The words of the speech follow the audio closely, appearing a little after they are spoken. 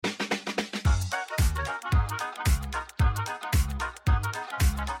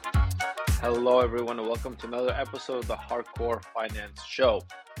Hello, everyone, and welcome to another episode of the Hardcore Finance Show.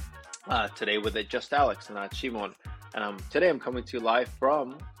 Today with it, just Alex and not Shimon. And today I'm coming to you live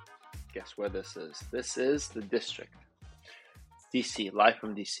from, guess where this is? This is the district, DC, live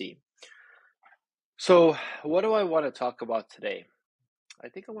from DC. So what do I want to talk about today? I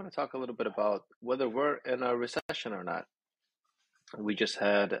think I want to talk a little bit about whether we're in a recession or not. We just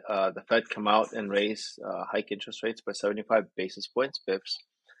had the Fed come out and hike interest rates by 75 basis points, BIPs.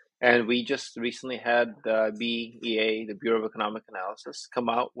 And we just recently had the BEA, the Bureau of Economic Analysis, come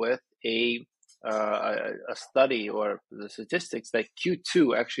out with a study or the statistics that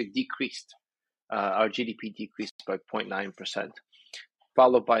Q2 actually decreased. Our GDP decreased by 0.9%,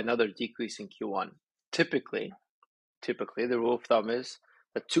 followed by another decrease in Q1. Typically, the rule of thumb is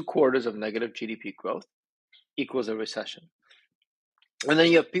that 2 quarters of negative GDP growth equals a recession. And then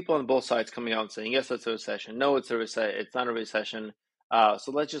you have people on both sides coming out and saying, yes, it's a recession. No, it's not a recession.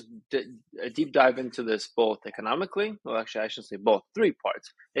 So let's just deep dive into this both economically. Well, actually, I should say both, 3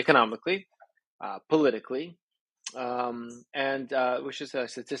 parts: economically, politically, and we should say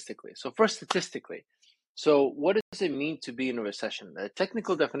statistically. So first, statistically. So what does it mean to be in a recession? The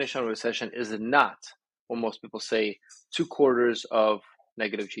technical definition of a recession is not what most people say, 2 quarters of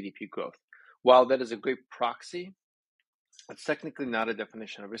negative GDP growth. While that is a great proxy, it's technically not a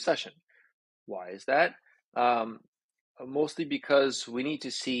definition of recession. Why is that? Mostly because we need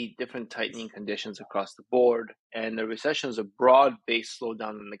to see different tightening conditions across the board, and the recession is a broad-based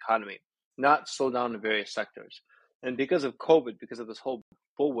slowdown in the economy, not slowdown in various sectors. And because of COVID, because of this whole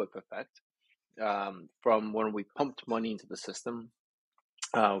bullwhip effect, from when we pumped money into the system,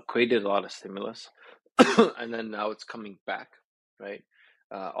 created a lot of stimulus, and then now it's coming back, right?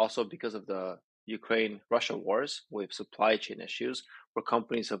 Also because of the Ukraine-Russia wars, we have supply chain issues where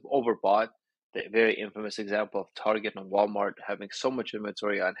companies have overbought. The very infamous example of Target and Walmart having so much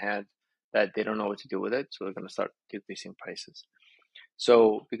inventory on hand that they don't know what to do with it, so they're going to start decreasing prices.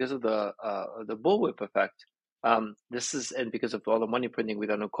 So because of the bullwhip effect, and because of all the money printing we've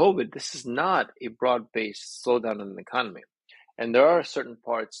done with COVID, this is not a broad-based slowdown in the economy. And there are certain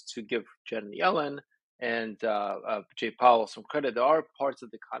parts, to give Janet Yellen and Jay Powell some credit, there are parts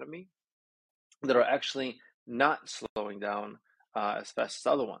of the economy that are actually not slowing down as fast as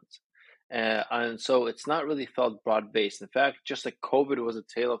other ones. And so it's not really felt broad-based. In fact, just like COVID was a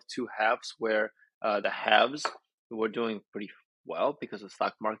tale of 2 halves, where the haves were doing pretty well because the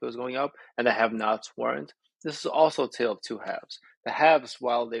stock market was going up, and the have-nots weren't. This is also a tale of 2 halves. The haves,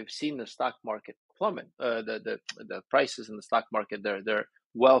 while they've seen the stock market plummet, the prices in the stock market, their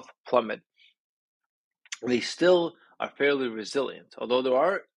wealth plummet, they still are fairly resilient, although there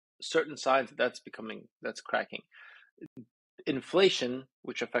are certain signs that's cracking. Inflation,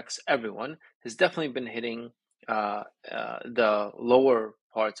 which affects everyone, has definitely been hitting the lower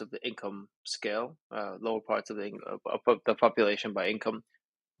parts of the income scale, lower parts of the population by income,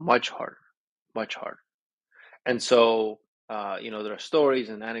 much harder. And so, there are stories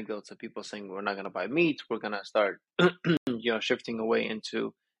and anecdotes of people saying we're not going to buy meat, we're going to start, shifting away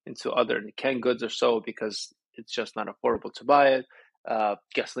into other canned goods or so because it's just not affordable to buy it.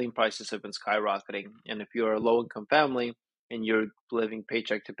 Gasoline prices have been skyrocketing, and if you're a low-income family and you're living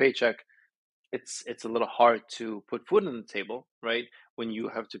paycheck to paycheck, it's a little hard to put food on the table, right? When you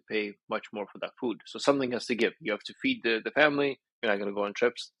have to pay much more for that food. So something has to give. You have to feed the family. You're not going to go on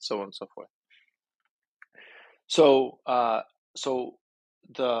trips, so on and so forth. So the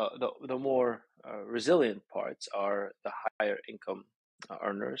more resilient parts are the higher income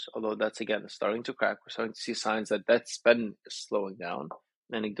earners, although that's again starting to crack. We're starting to see signs that spend is slowing down.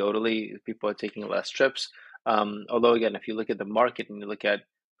 Anecdotally, people are taking less trips. Although again, if you look at the market and you look at,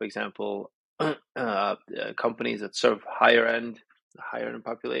 for example, companies that serve higher end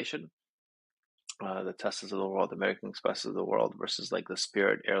population, the Teslas of the world, American Expresses of the world, versus like the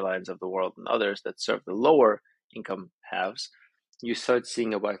Spirit Airlines of the world and others that serve the lower income halves, you start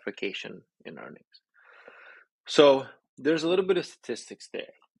seeing a bifurcation in earnings. So there's a little bit of statistics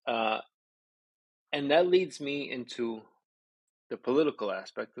there. And that leads me into the political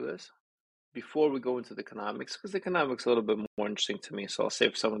aspect of this before we go into the economics, because the economics is a little bit more interesting to me. So I'll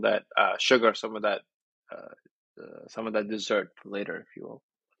save some of that sugar, some of that dessert for later, if you will.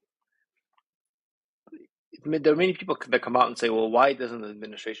 There are many people that come out and say, well, why doesn't the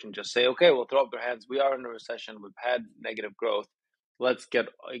administration just say, okay, we'll throw up their hands. We are in a recession. We've had negative growth. Let's get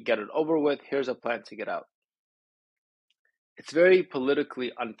it over with. Here's a plan to get out. It's very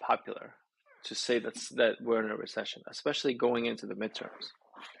politically unpopular to say that we're in a recession, especially going into the midterms.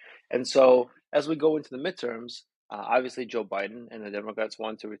 And so as we go into the midterms, Obviously, Joe Biden and the Democrats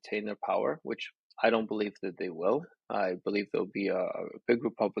want to retain their power, which I don't believe that they will. I believe there'll be a big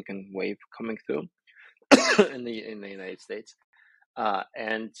Republican wave coming through in the United States.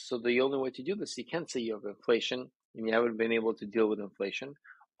 And so the only way to do this, you can't say you have inflation and you haven't been able to deal with inflation.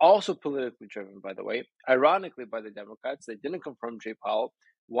 Also politically driven, by the way. Ironically, by the Democrats, they didn't confirm Jay Powell,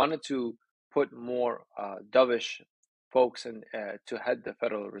 wanted to put more dovish folks in, to head the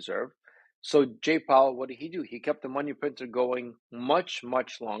Federal Reserve. So Jay Powell, what did he do? He kept the money printer going much,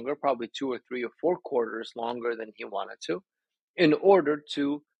 much longer, probably 2 or 3 or 4 quarters longer than he wanted to, in order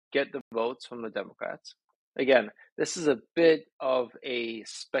to get the votes from the Democrats. Again, this is a bit of a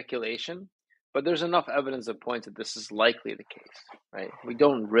speculation, but there's enough evidence to point that this is likely the case, right? We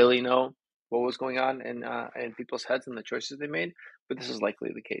don't really know what was going on in people's heads and the choices they made, but this is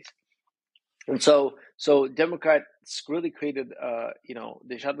likely the case. And so Democrats really created,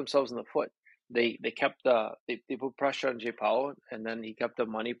 they shot themselves in the foot. They kept they put pressure on Jay Powell, and then he kept the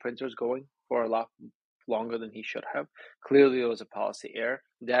money printers going for a lot longer than he should have. Clearly, there was a policy error.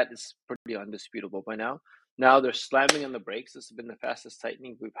 That is pretty undisputable by now. Now they're slamming on the brakes. This has been the fastest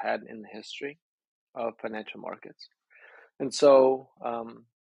tightening we've had in the history of financial markets. And so,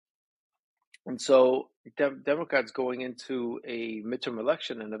 Democrats going into a midterm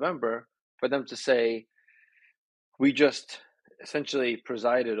election in November, for them to say, we just essentially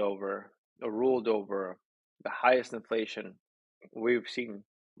presided over or ruled over the highest inflation we've seen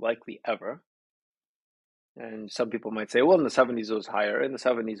likely ever. And some people might say, well, in the 70s it was higher. In the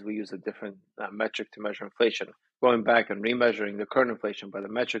 70s, we used a different metric to measure inflation. Going back and remeasuring the current inflation by the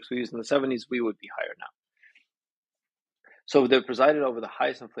metrics we used in the 70s, we would be higher now. So they presided over the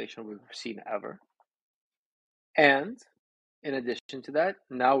highest inflation we've seen ever. And in addition to that,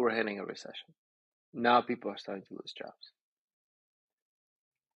 now we're hitting a recession. Now people are starting to lose jobs.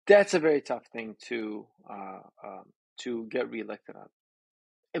 That's a very tough thing to get reelected on.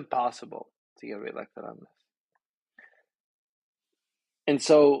 Impossible to get reelected on this. And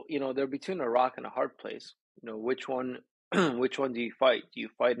so, they're between a rock and a hard place. Which one do you fight? Do you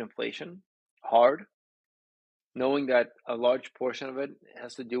fight inflation hard, knowing that a large portion of it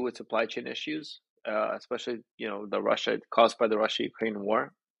has to do with supply chain issues, especially, the Russia caused by the Russia-Ukraine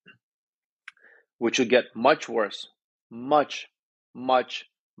war, which would get much worse, much, much,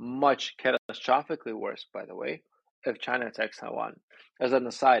 much catastrophically worse, by the way, if China attacks Taiwan. As an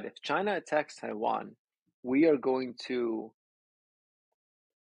aside, if China attacks Taiwan, we are going to,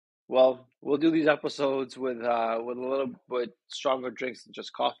 well, we'll do these episodes with a little bit stronger drinks than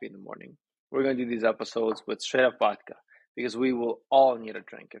just coffee in the morning. We're going to do these episodes with straight up vodka, because we will all need a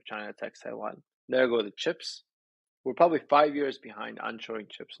drink if China attacks Taiwan. There go the chips. We're probably 5 years behind onshoring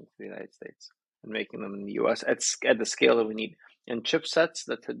chips into the United States and making them in the U.S. at the scale that we need. And chipsets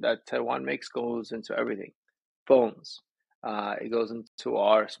that Taiwan makes goes into everything. Phones. It goes into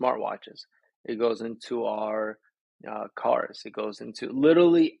our smartwatches. It goes into our cars. It goes into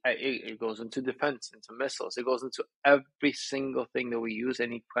it goes into defense, into missiles. It goes into every single thing that we use.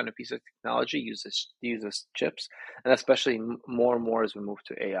 Any kind of piece of technology uses chips, and especially more and more as we move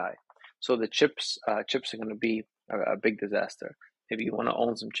to AI. So the chips are going to be a big disaster if you want to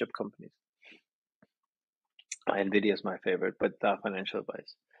own some chip companies. Nvidia is my favorite, but financial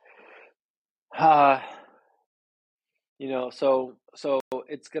advice. So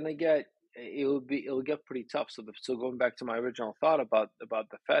it's gonna get it'll get pretty tough. So going back to my original thought about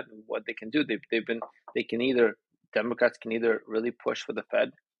the Fed and what they can do, Democrats can either really push for the Fed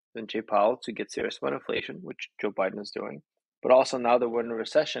and Jay Powell to get serious about inflation, which Joe Biden is doing, but also now that we're in a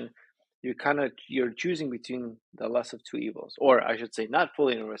recession, you're choosing between the less of two evils, or I should say, not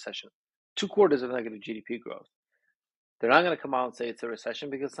fully in a recession, 2 quarters of negative GDP growth. They're not going to come out and say it's a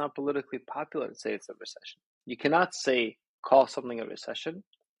recession because it's not politically popular to say it's a recession. You cannot call something a recession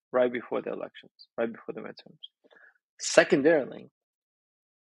right before the elections, right before the midterms. Secondarily,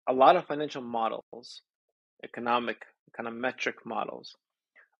 a lot of financial models, economic kind of metric models,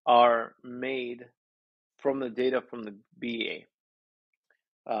 are made from the data from the BA.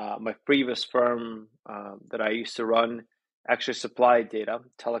 My previous firm that I used to run actually supplied data,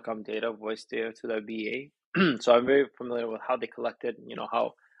 telecom data, voice data to the BA. So I'm very familiar with how they collect it,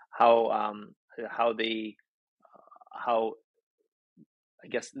 how I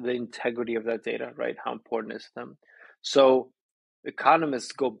guess the integrity of that data, right? How important is to them. So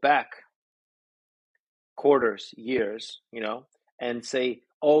economists go back quarters, years, and say,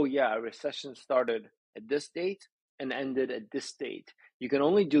 oh yeah, a recession started at this date and ended at this date. You can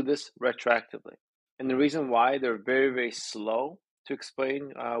only do this retroactively. And the reason why they're very, very slow to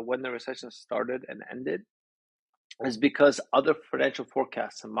explain when the recession started and ended is because other financial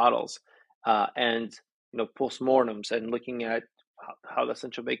forecasts and models and postmortems and looking at how the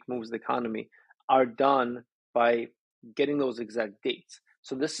central bank moves the economy are done by getting those exact dates.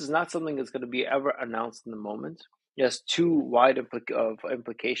 So this is not something that's going to be ever announced in the moment. It has two wide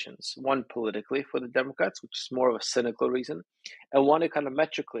implications. One politically for the Democrats, which is more of a cynical reason, and one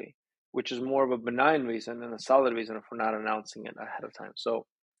econometrically, which is more of a benign reason and a solid reason if we're not announcing it ahead of time. So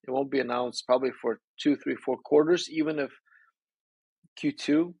it won't be announced probably for 2, 3, 4 quarters, even if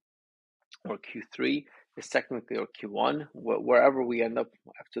Q2 or Q3 is technically, or Q1, wherever we end up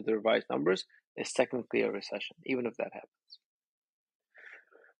after the revised numbers, is technically a recession, even if that happens.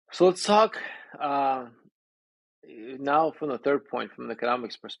 So let's talk now from the third point, from the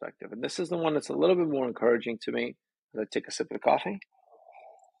economics perspective. And this is the one that's a little bit more encouraging to me as I take a sip of coffee.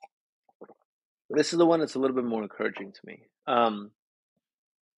 This is the one that's a little bit more encouraging to me.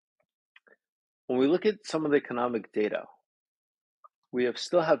 When we look at some of the economic data, we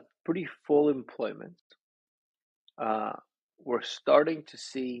still have pretty full employment. We're starting to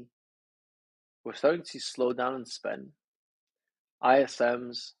see slowdown in spend.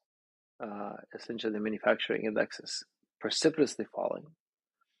 ISM's, essentially the manufacturing index, is precipitously falling.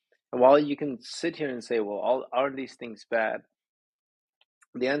 And while you can sit here and say, well, aren't these things bad?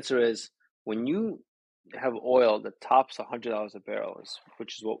 The answer is, when you have oil that tops $100 a barrel,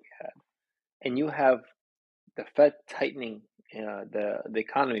 which is what we had, and you have the Fed tightening the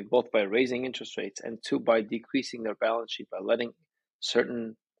economy, both by raising interest rates and two, by decreasing their balance sheet, by letting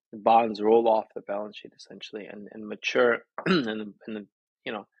certain bonds roll off the balance sheet essentially and mature and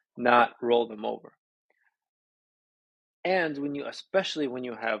not roll them over. And especially when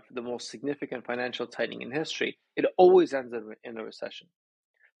you have the most significant financial tightening in history, it always ends in a recession.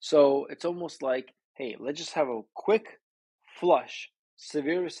 So it's almost like, hey, let's just have a quick flush,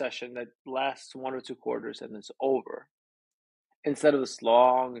 severe recession that lasts 1 or 2 quarters and is over, instead of this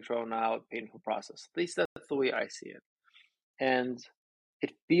long, drawn out, painful process. At least that's the way I see it. And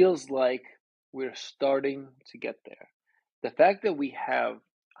it feels like we're starting to get there. The fact that we have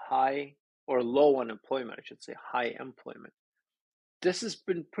high or low unemployment, I should say high employment, this has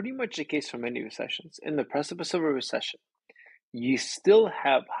been pretty much the case for many recessions. In the precipice of a recession, you still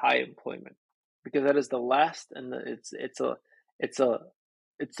have high employment, because that is the last, and it's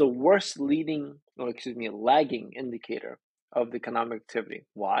a worst lagging indicator of the economic activity.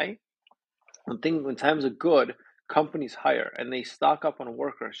 Why? When times are good, companies hire and they stock up on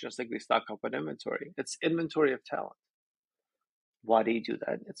workers just like they stock up on inventory. It's inventory of talent. Why do you do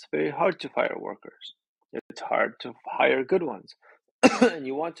that? It's very hard to fire workers. It's hard to hire good ones. And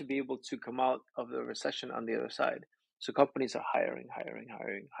you want to be able to come out of the recession on the other side. So companies are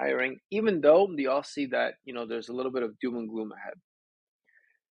hiring, even though they all see that, there's a little bit of doom and gloom ahead.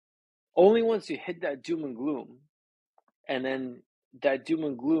 Only once you hit that doom and gloom, and then that doom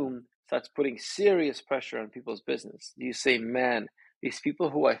and gloom starts putting serious pressure on people's business, do you say, man, these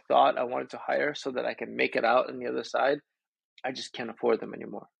people who I thought I wanted to hire so that I can make it out on the other side, I just can't afford them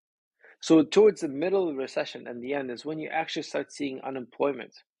anymore. So towards the middle of the recession and the end is when you actually start seeing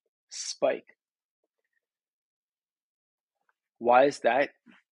unemployment spike. Why is that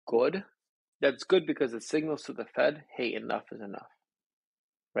good? That's good because it signals to the Fed, hey, enough is enough,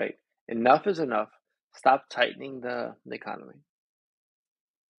 right? Enough is enough. Stop tightening the economy.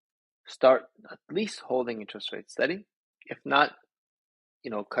 Start at least holding interest rates steady, if not,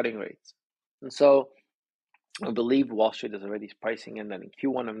 cutting rates. And so I believe Wall Street is already pricing in that in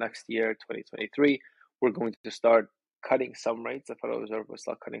Q1 of next year, 2023, we're going to start cutting some rates. The Federal Reserve will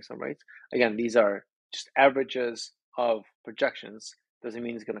start cutting some rates. Again, these are just averages of projections. Doesn't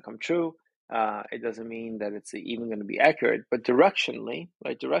mean it's going to come true. It doesn't mean that it's even going to be accurate. But directionally,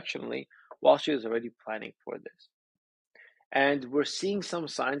 Wall Street is already planning for this. And we're seeing some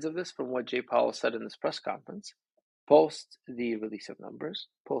signs of this from what Jay Powell said in this press conference, post the release of numbers,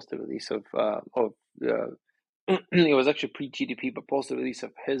 post the release of it was actually pre-GDP, but post the release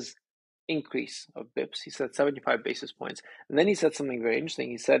of his increase of bips. He said 75 basis points. And then he said something very interesting.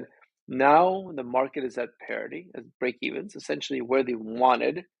 He said, now the market is at parity, at break evens, essentially where they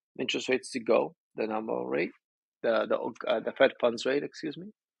wanted interest rates to go, the nominal rate, the Fed funds rate, excuse me.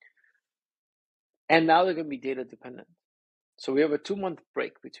 And now they're going to be data dependent. So we have a 2-month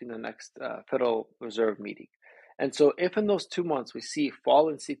break between the next Federal Reserve meeting. And so if in those 2 months we see a fall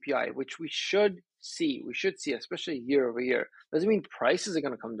in CPI, which we should see, especially year over year, doesn't mean prices are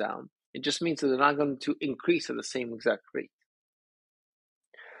going to come down. It just means that they're not going to increase at the same exact rate.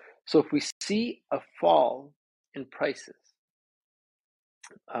 So if we see a fall in prices,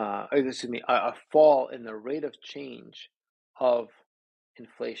 a fall in the rate of change of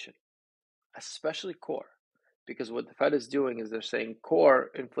inflation, especially core, because what the Fed is doing is they're saying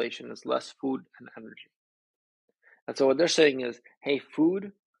core inflation is less food and energy. And so what they're saying is, hey,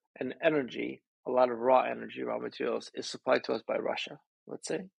 food and energy, a lot of raw energy, raw materials, is supplied to us by Russia. Let's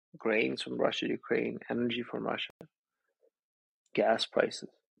say grains from Russia, Ukraine, energy from Russia, gas prices,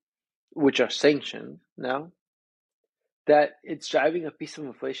 which are sanctioned now, that it's driving a piece of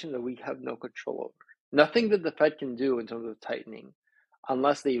inflation that we have no control over. Nothing that the Fed can do in terms of tightening,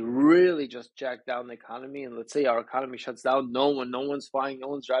 unless they really just jack down the economy. And let's say our economy shuts down, no one's flying, no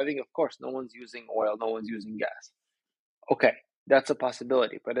one's driving. Of course, no one's using oil, no one's using gas. Okay, that's a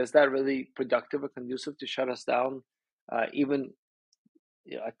possibility, but is that really productive or conducive to shut us down, even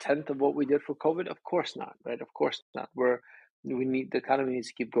a tenth of what we did for COVID? Of course not, right? Of course not. The economy needs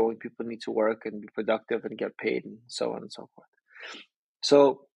to keep going. People need to work and be productive and get paid, and so on and so forth.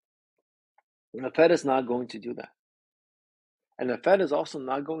 So the Fed is not going to do that, and the Fed is also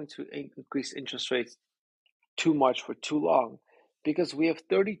not going to increase interest rates too much for too long, because we have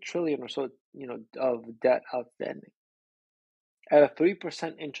 30 trillion or so, of debt outstanding at a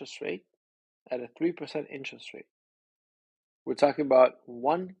 3% interest rate. At a 3% interest rate, we're talking about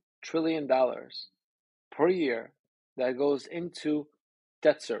 $1 trillion per year that goes into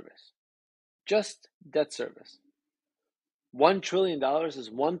debt service, just debt service. $1 trillion is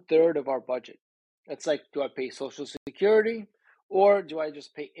 1/3 of our budget. It's like, do I pay Social Security or do I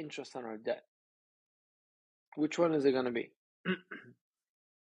just pay interest on our debt? Which one is it going to be?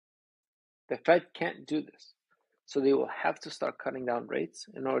 The Fed can't do this. So they will have to start cutting down rates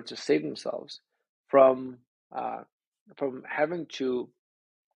in order to save themselves from having to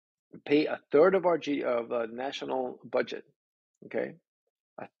pay a third of our national budget, okay,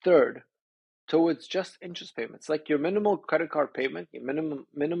 a third towards just interest payments. Like your minimal credit card payment, your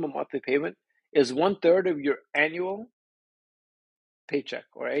minimum monthly payment is 1/3 of your annual paycheck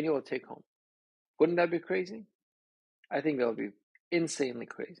or annual take home. Wouldn't that be crazy? I think that would be insanely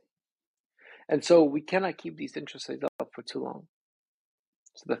crazy. And so we cannot keep these interest rates up for too long.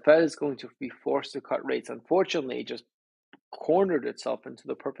 So the Fed is going to be forced to cut rates. Unfortunately, it just cornered itself into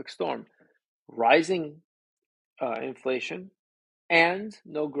the perfect storm. Rising inflation and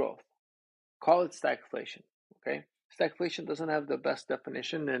no growth. Call it stagflation, okay? Stagflation doesn't have the best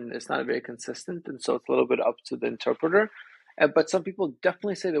definition and it's not very consistent, and so it's a little bit up to the interpreter. But some people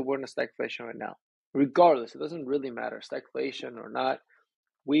definitely say that we're in a stagflation right now. Regardless, it doesn't really matter, stagflation or not.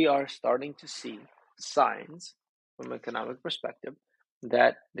 We are starting to see signs from an economic perspective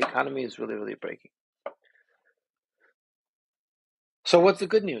that the economy is really, really breaking. So what's the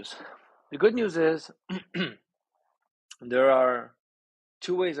good news? The good news is there are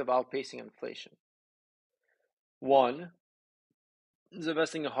two ways of outpacing inflation. One is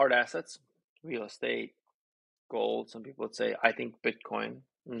investing in hard assets, real estate, gold. Some people would say, I think Bitcoin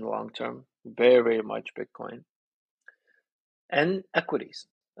in the long term, very, very much Bitcoin. And equities,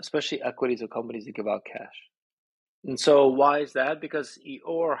 especially equities of companies that give out cash. And so why is that? Because,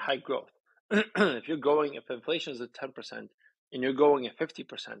 or high growth. If inflation is at 10% and you're growing at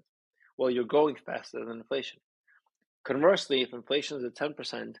 50%, well, you're growing faster than inflation. Conversely, if inflation is at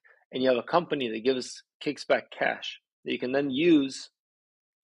 10% and you have a company that kicks back cash that you can then use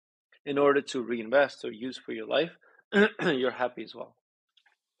in order to reinvest or use for your life, you're happy as well.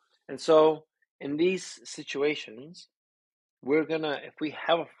 And so in these situations, if we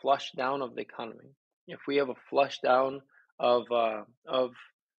have a flush down of the economy, if we have a flush down of a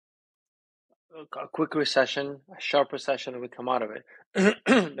quick recession, a sharp recession, and we come out of it,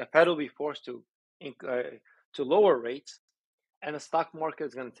 the Fed will be forced to lower rates, and the stock market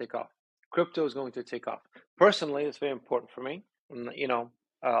is going to take off. Crypto is going to take off. Personally, it's very important for me. And,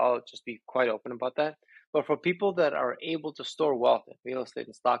 I'll just be quite open about that. But for people that are able to store wealth in real estate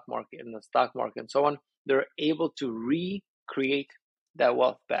and the stock market and so on, they're able to recreate that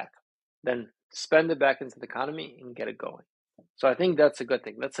wealth back, then spend it back into the economy and get it going. So I think that's a good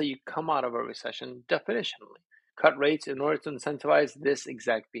thing. Let's say you come out of a recession, definitionally, cut rates in order to incentivize this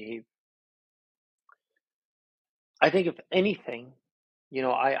exact behavior. I think if anything,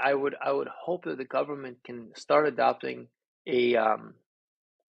 I would hope that the government can start adopting a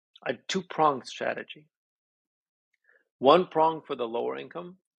two-pronged strategy. One prong for the lower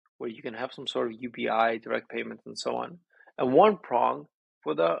income, where you can have some sort of UBI, direct payments, and so on, and one prong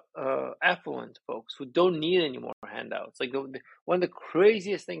for the affluent folks who don't need any more handouts. Like one of the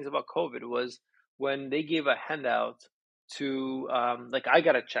craziest things about COVID was when they gave a handout to I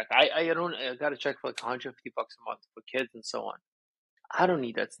got a check. I got a check for like $150 a month for kids and so on. I don't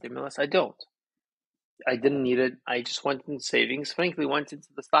need that stimulus. I don't. I didn't need it. I just went into savings, frankly, went into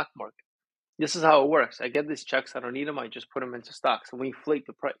the stock market. This is how it works. I get these checks. I don't need them. I just put them into stocks and we inflate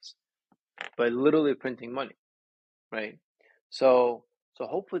the price by literally printing money, right? So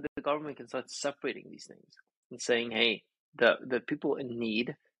hopefully the government can start separating these things. and saying, hey, the people in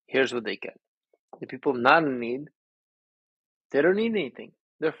need, here's what they get. The people not in need, they don't need anything.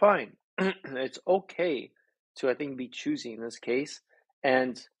 They're fine. It's okay to, I think, be choosy in this case.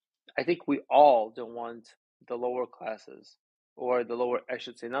 And I think we all don't want the lower classes, or the lower, I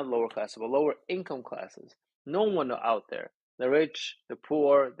should say, not lower classes, but lower income classes. No one out there, the rich, the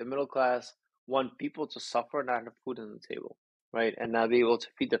poor, the middle class, want people to suffer, not have food on the table, right? And not be able to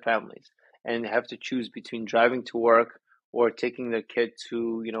feed their families and have to choose between driving to work or taking their kid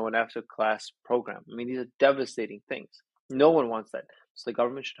to, an after class program. I mean, these are devastating things. No one wants that. So the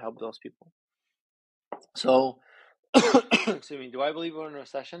government should help those people. So, excuse me, do I believe we're in a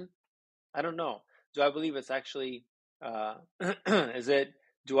recession? I don't know. Do I believe it's actually,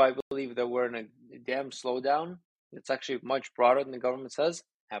 do I believe that we're in a damn slowdown? It's actually much broader than the government says?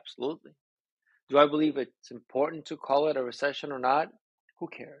 Absolutely. Do I believe it's important to call it a recession or not? Who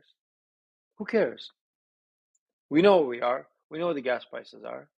cares? Who cares? We know where we are. We know what the gas prices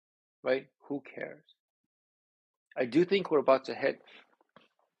are, right? Who cares? I do think we're about to hit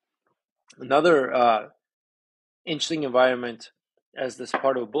another interesting environment as this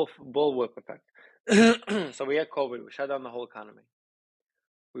part of a bullwhip effect. So we had COVID, we shut down the whole economy.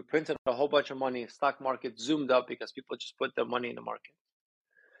 We printed a whole bunch of money, stock market zoomed up because people just put their money in the market.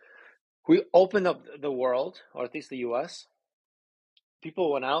 We opened up the world, or at least the US.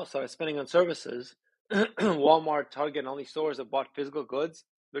 People went out, started spending on services. Walmart, Target, and all these stores that bought physical goods,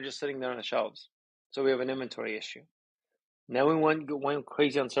 they're just sitting there on the shelves. So we have an inventory issue. Now we went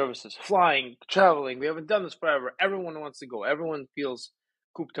crazy on services, flying, traveling. We haven't done this forever. Everyone wants to go. Everyone feels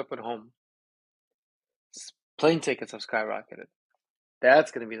cooped up at home. Plane tickets have skyrocketed.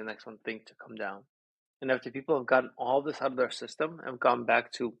 That's going to be the next one thing to come down. And after people have gotten all this out of their system and gone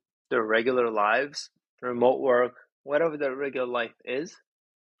back to their regular lives, remote work, whatever their regular life is,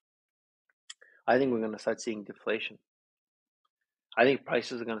 I think we're going to start seeing deflation. I think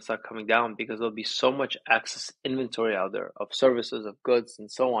prices are going to start coming down because there'll be so much excess inventory out there of services, of goods,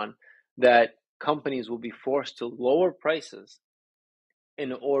 and so on, that companies will be forced to lower prices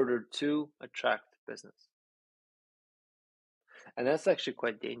in order to attract business. And that's actually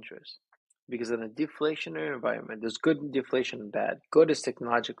quite dangerous because in a deflationary environment, there's good deflation and bad. Good is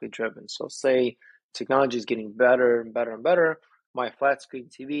technologically driven. So say technology is getting better and better and better. My flat screen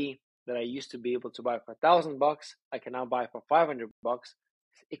TV that I used to be able to buy for $1,000, I can now buy for $500,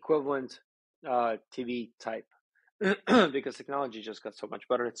 equivalent TV type, because technology just got so much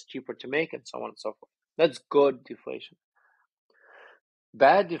better. It's cheaper to make, and so on and so forth. That's good deflation.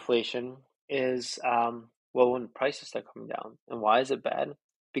 Bad deflation is when prices start coming down. And why is it bad?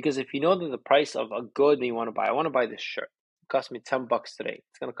 Because if you know that the price of a good that you want to buy, I want to buy this shirt. It cost me $10 today.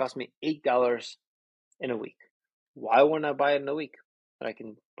 It's going to cost me $8 in a week. Why wouldn't I buy it in a week? And I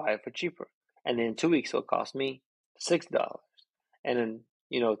can buy it for cheaper. And in 2 weeks, it'll cost me $6. And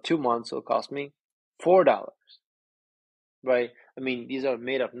in 2 months, it'll cost me $4. Right? I mean, these are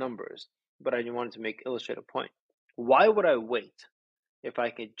made up numbers, but I wanted to illustrate a point. Why would I wait if I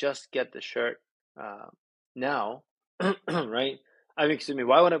could just get the shirt now, right? I mean, excuse me,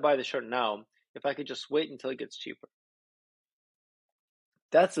 why would I buy the shirt now if I could just wait until it gets cheaper?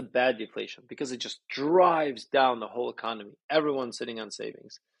 That's a bad deflation because it just drives down the whole economy. Everyone's sitting on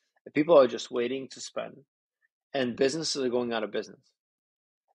savings. People are just waiting to spend, and businesses are going out of business.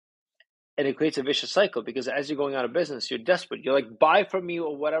 And it creates a vicious cycle because as you're going out of business, you're desperate. You're like, buy from me at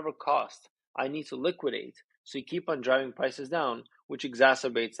whatever cost. I need to liquidate. So you keep on driving prices down, which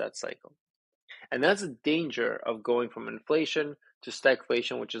exacerbates that cycle. And that's the danger of going from inflation to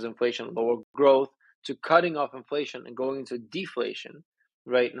stagflation, which is inflation, lower growth, to cutting off inflation and going into deflation,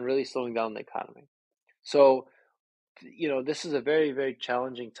 right? And really slowing down the economy. So, this is a very, very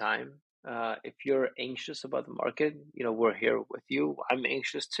challenging time. If you're anxious about the market, we're here with you. I'm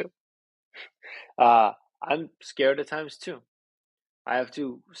anxious too. I'm scared at times too. I have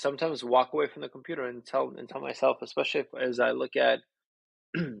to sometimes walk away from the computer and tell myself, especially as I look at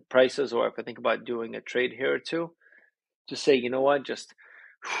prices, or if I think about doing a trade here or two, to say, you know what, just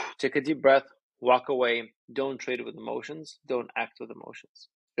take a deep breath, walk away, don't trade with emotions, don't act with emotions.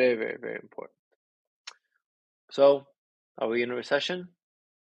 Very, very, very important. So, are we in a recession?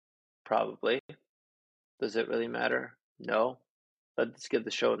 Probably. Does it really matter? No. Let's get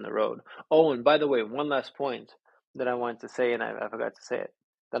the show on the road. Oh, and by the way, one last point that I wanted to say, and I forgot to say it.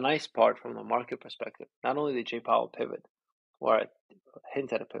 The nice part from the market perspective, not only did Jay Powell pivot, or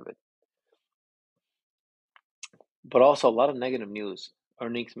hint at a pivot, but also a lot of negative news,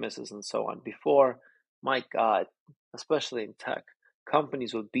 earnings misses, and so on. Before, my God, especially in tech,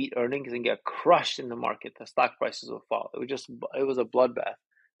 companies would beat earnings and get crushed in the market. The stock prices would fall. It was a bloodbath.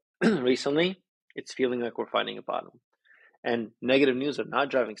 Recently, It's feeling like we're finding a bottom. And negative news are not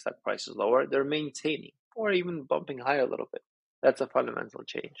driving stock prices lower. They're maintaining or even bumping higher a little bit. That's a fundamental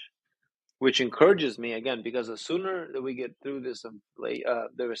change, which encourages me again, because the sooner that we get through this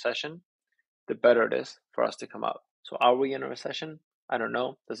the recession, the better it is for us to come out. So are we in a recession? I don't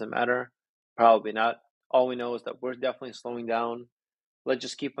know. Doesn't matter. Probably not. All we know is that we're definitely slowing down. Let's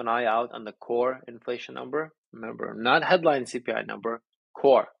just keep an eye out on the core inflation number. Remember, not headline CPI number,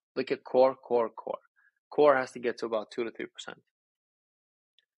 core. Look at core. Core has to get to about 2 to 3%,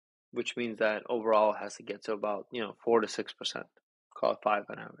 which means that overall it has to get to about 4 to 6%. Call it 5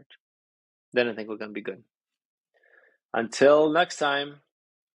 on average. Then I think we're going to be good. Until next time,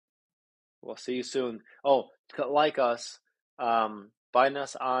 we'll see you soon. Oh, like us. Find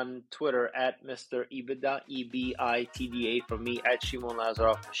us on Twitter at Mr. Ibida, EBITDA, for me at Shimon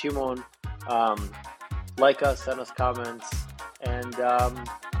Lazarov. Shimon, like us, send us comments, and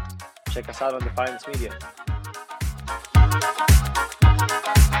check us out on the Finance Media.